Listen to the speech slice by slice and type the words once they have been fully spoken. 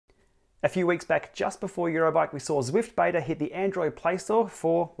A few weeks back, just before Eurobike, we saw Zwift Beta hit the Android Play Store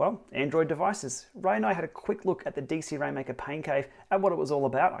for, well, Android devices. Ray and I had a quick look at the DC Rainmaker Pain Cave at what it was all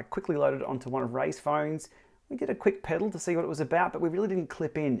about. I quickly loaded it onto one of Ray's phones. We did a quick pedal to see what it was about, but we really didn't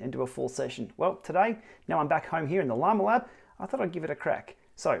clip in and do a full session. Well, today, now I'm back home here in the Lama Lab, I thought I'd give it a crack.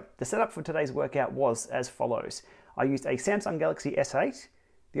 So, the setup for today's workout was as follows. I used a Samsung Galaxy S8.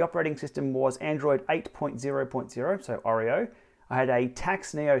 The operating system was Android 8.0.0, so Oreo. I had a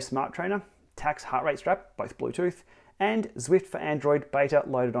Tacx Neo smart trainer, Tacx heart rate strap, both Bluetooth, and Zwift for Android Beta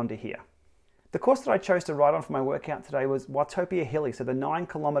loaded onto here. The course that I chose to ride on for my workout today was Watopia Hilly, so the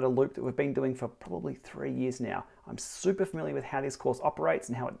 9-kilometer loop that we've been doing for probably 3 years now. I'm super familiar with how this course operates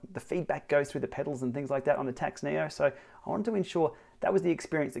and how the feedback goes through the pedals and things like that on the Tacx Neo, so I wanted to ensure that was the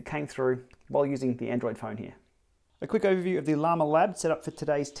experience that came through while using the Android phone here. A quick overview of the Lama Lab set up for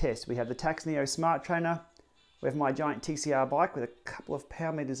today's test. We have the Tacx Neo smart trainer. We have my giant TCR bike with a couple of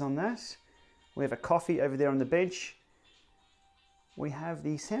power meters on that. We have a coffee over there on the bench. We have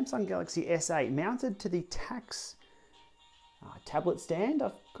the Samsung Galaxy S8 mounted to the Tacx tablet stand.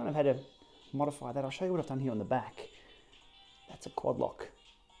 I've kind of had to modify that. I'll show you what I've done here on the back. That's a quad lock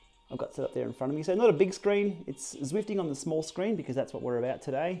I've got set up there in front of me. So not a big screen, it's Zwifting on the small screen because that's what we're about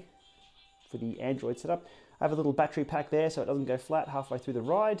today for the Android setup. I have a little battery pack there so it doesn't go flat halfway through the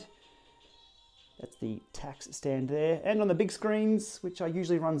ride. That's the Tacx stand there. And on the big screens, which I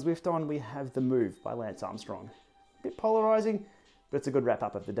usually run Zwift on, we have The Move by Lance Armstrong. A bit polarizing, but it's a good wrap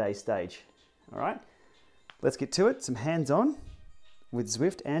up of the day's stage. All right, let's get to it. Some hands-on with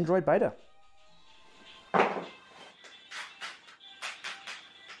Zwift Android Beta.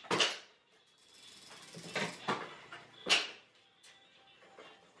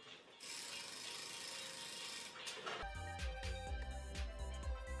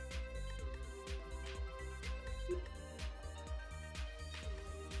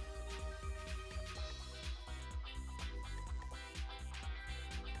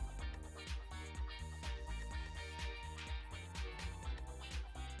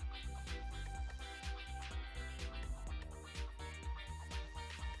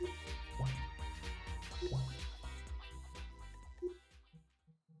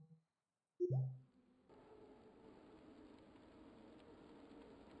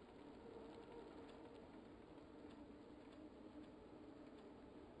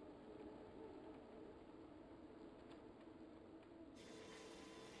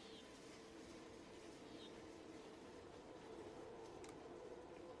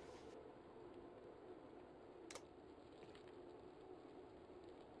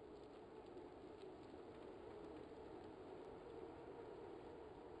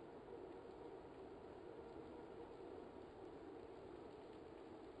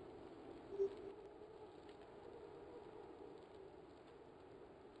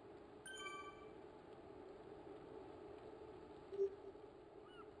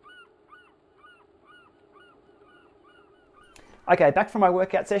 Okay, back from my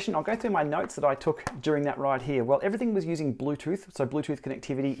workout session, I'll go through my notes that I took during that ride here. Well, everything was using Bluetooth, so Bluetooth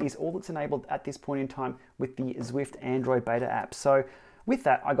connectivity is all that's enabled at this point in time with the Zwift Android Beta app. So with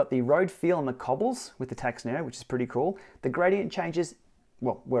that, I got the road feel on the cobbles with the Tacx Neo, which is pretty cool. The gradient changes,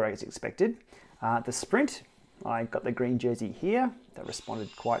 well, were as expected. The sprint, I got the green jersey here. That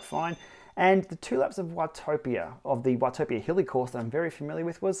responded quite fine. And the 2 laps of Watopia, of the Watopia Hilly course that I'm very familiar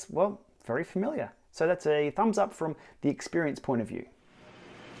with was, well, very familiar. So that's a thumbs up from the experience point of view.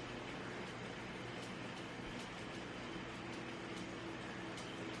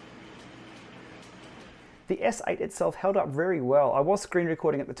 The S8 itself held up very well. I was screen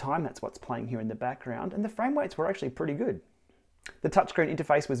recording at the time, that's what's playing here in the background, and the frame rates were actually pretty good. The touchscreen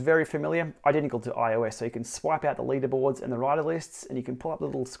interface was very familiar, identical to iOS, so you can swipe out the leaderboards and the rider lists, and you can pull up the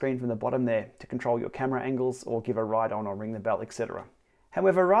little screen from the bottom there to control your camera angles or give a ride on or ring the bell, etc.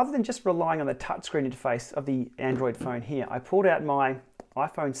 However, rather than just relying on the touchscreen interface of the Android phone here, I pulled out my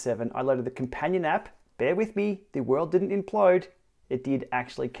iPhone 7, I loaded the companion app. Bear with me, the world didn't implode, it did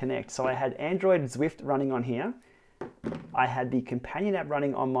actually connect. So I had Android Zwift running on here, I had the companion app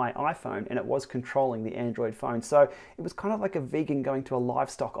running on my iPhone, and it was controlling the Android phone. So it was kind of like a vegan going to a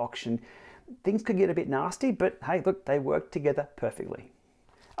livestock auction. Things could get a bit nasty, but hey, look, they worked together perfectly.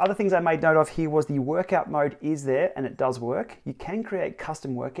 Other things I made note of here was the workout mode is there and it does work. You can create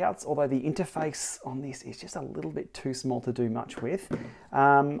custom workouts, although the interface on this is just a little bit too small to do much with.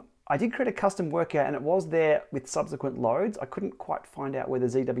 I did create a custom workout and it was there with subsequent loads. I couldn't quite find out where the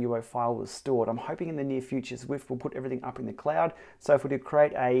ZWO file was stored. I'm hoping in the near future Zwift will put everything up in the cloud. So if we do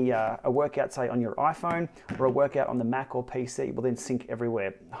create a workout, say on your iPhone, or a workout on the Mac or PC, we'll then sync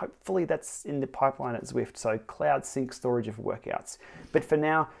everywhere. Hopefully that's in the pipeline at Zwift, so cloud sync storage of workouts. But for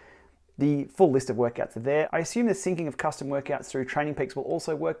now, The full list of workouts are there. I assume the syncing of custom workouts through Training Peaks will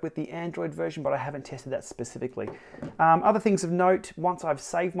also work with the Android version, but I haven't tested that specifically. Other things of note, once I've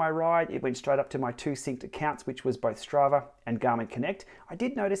saved my ride, it went straight up to my 2 synced accounts, which was both Strava and Garmin Connect. I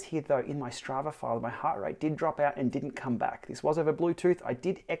did notice here though, in my Strava file, my heart rate did drop out and didn't come back. This was over Bluetooth. I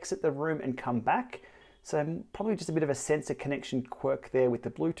did exit the room and come back. So probably just a bit of a sensor connection quirk there with the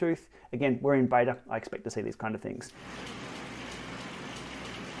Bluetooth. Again, we're in beta. I expect to see these kind of things.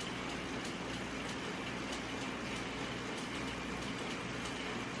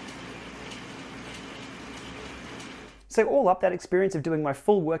 So all up, that experience of doing my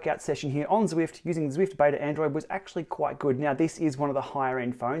full workout session here on Zwift using Zwift Beta Android was actually quite good. Now this is one of the higher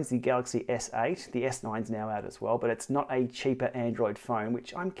end phones, the Galaxy S8. The S9's now out as well, but it's not a cheaper Android phone,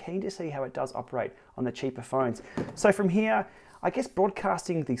 which I'm keen to see how it does operate on the cheaper phones. So from here, I guess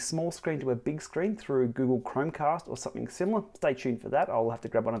broadcasting the small screen to a big screen through Google Chromecast or something similar. Stay tuned for that. I'll have to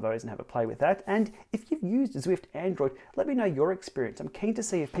grab one of those and have a play with that. And if you've used Zwift Android, let me know your experience. I'm keen to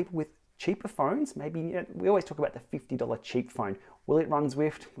see if people with cheaper phones, maybe, you know, we always talk about the $50 cheap phone. Will it run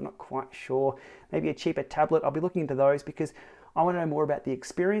Zwift? We're not quite sure. Maybe a cheaper tablet. I'll be looking into those because I want to know more about the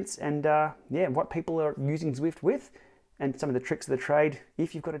experience and yeah, what people are using Zwift with and some of the tricks of the trade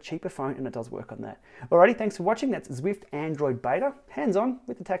if you've got a cheaper phone and it does work on that. Alrighty, thanks for watching. That's Zwift Android Beta, hands-on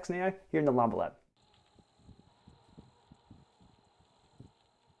with the Tacx Neo here in the Lama Lab.